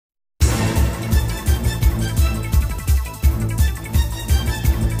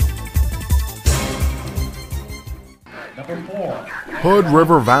Hood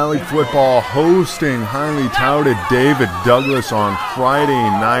River Valley football hosting highly touted David Douglas on Friday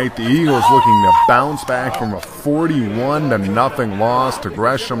night. The Eagles looking to bounce back from a 41-0 loss to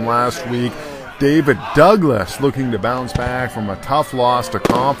Gresham last week. David Douglas looking to bounce back from a tough loss to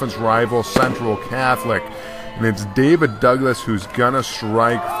conference rival Central Catholic. And it's David Douglas who's gonna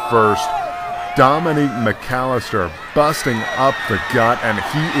strike first. Dominique McAllister busting up the gut, and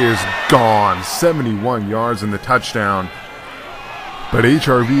he is gone. 71 yards in the touchdown. But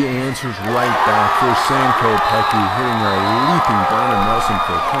HRV answers right back for Sam Kopecky, hitting a leaping Brandon Nelson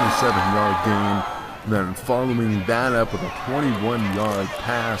for a 27-yard gain. Then following that up with a 21-yard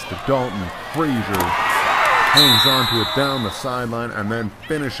pass to Dalton Frazier. Hangs onto it down the sideline, and then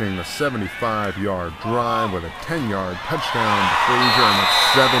finishing the 75-yard drive with a 10-yard touchdown to Frazier, and it's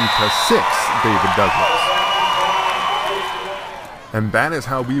 7-6 David Douglas. And that is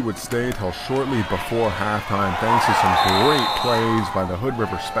how we would stay till shortly before halftime, thanks to some great plays by the Hood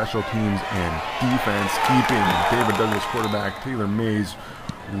River special teams and defense, keeping David Douglas quarterback Taylor Mays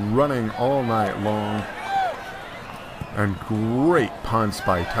running all night long. And great punts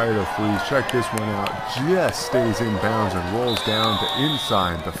by Tyler Freeze. Check this one out. Just stays in bounds and rolls down to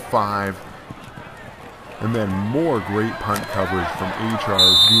inside the 5. And then more great punt coverage from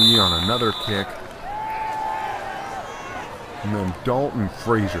HRV on another kick. And then Dalton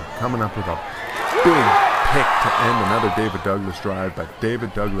Frazier coming up with a big pick to end another David Douglas drive. But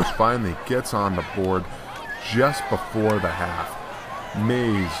David Douglas finally gets on the board just before the half.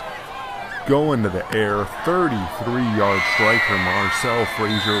 Mays going to the air, 33-yard strike from Marcel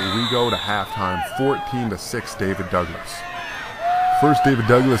Frazier. We go to halftime, 14-6 David Douglas. First David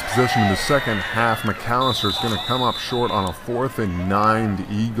Douglas possession in the second half. McAllister's going to come up short on a 4th and 9. The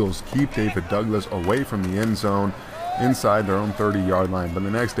Eagles keep David Douglas away from the end zone inside their own 30-yard line. But the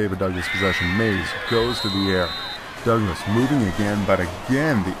next David Douglas possession, Mays goes to the air. Douglas moving again, but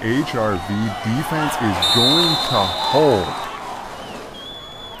again the HRV defense is going to hold.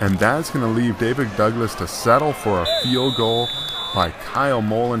 And that's going to leave David Douglas to settle for a field goal by Kyle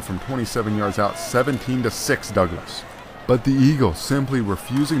Mullen from 27 yards out, 17-6 Douglas. But the Eagles simply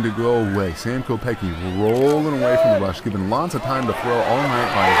refusing to go away. Sam Kopecky rolling away from the rush, given lots of time to throw all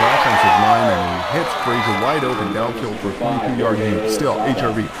night by his offensive line, and he hits Frazier wide open downfield for a 22-yard gain. Still,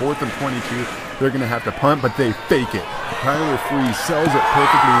 HRV, 4th and 22. They're going to have to punt, but they fake it. Tyler Freeze sells it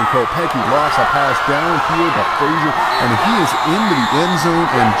perfectly, and Kopecky lofts a pass downfield to Frazier, and he is into the end zone,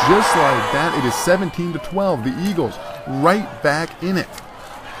 and just like that, it is 17-12. The Eagles right back in it.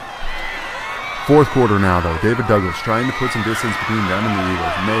 Fourth quarter now, though. David Douglas trying to put some distance between them and the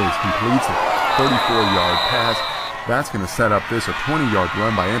Eagles. Mays completes a 34-yard pass. That's going to set up this, a 20-yard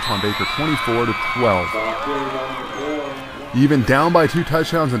run by Antoine Baker, 24-12. Even down by 2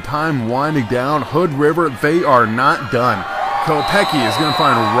 touchdowns and time winding down. Hood River, they are not done. Kopecky is going to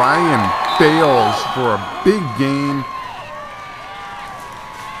find Ryan Bales for a big gain.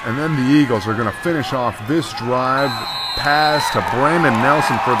 And then the Eagles are going to finish off this drive. Pass to Brandon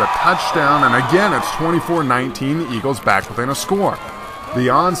Nelson for the touchdown. And again, it's 24-19. The Eagles back within a score. The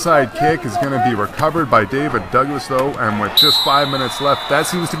onside kick is going to be recovered by David Douglas, though. And with just 5 minutes left, that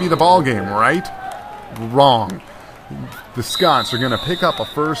seems to be the ball game, right? Wrong. The Scots are going to pick up a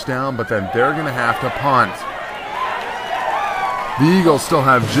first down, but then they're going to have to punt. The Eagles still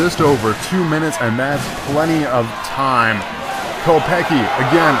have just over 2 minutes, and that's plenty of time. Kopecky,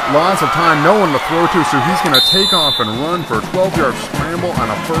 again, lots of time, no one to throw to, so he's going to take off and run for a 12-yard scramble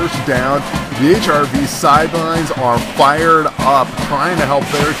and a first down. The HRV sidelines are fired up, trying to help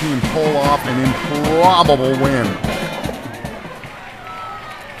their team pull off an improbable win.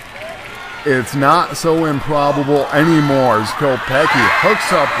 It's not so improbable anymore as Kopecky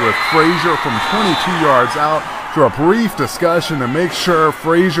hooks up with Frazier from 22 yards out for a brief discussion to make sure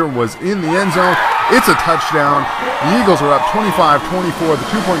Frazier was in the end zone. It's a touchdown. The Eagles are up 25-24. The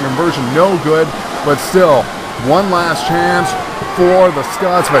 2-point conversion no good, but still one last chance for the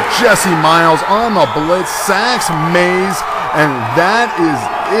Scots. But Jesse Miles on the blitz, sacks Mays, and that is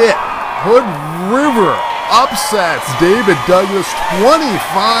it. Hood River upsets David Douglas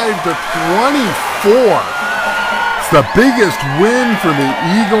 25-24. It's the biggest win for the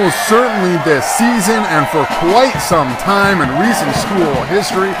Eagles certainly this season and for quite some time in recent school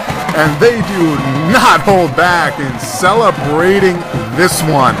history, and they do not hold back in celebrating this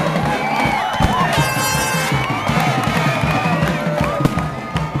one.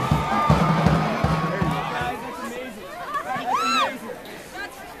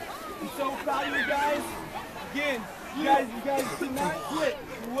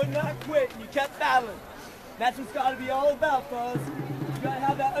 That's what's got to be all about, fellas. You got to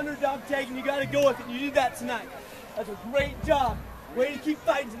have that underdog take, and you got to go with it. You did that tonight. That's a great job. Way to keep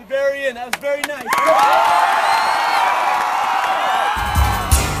fighting to the very end. That was very nice.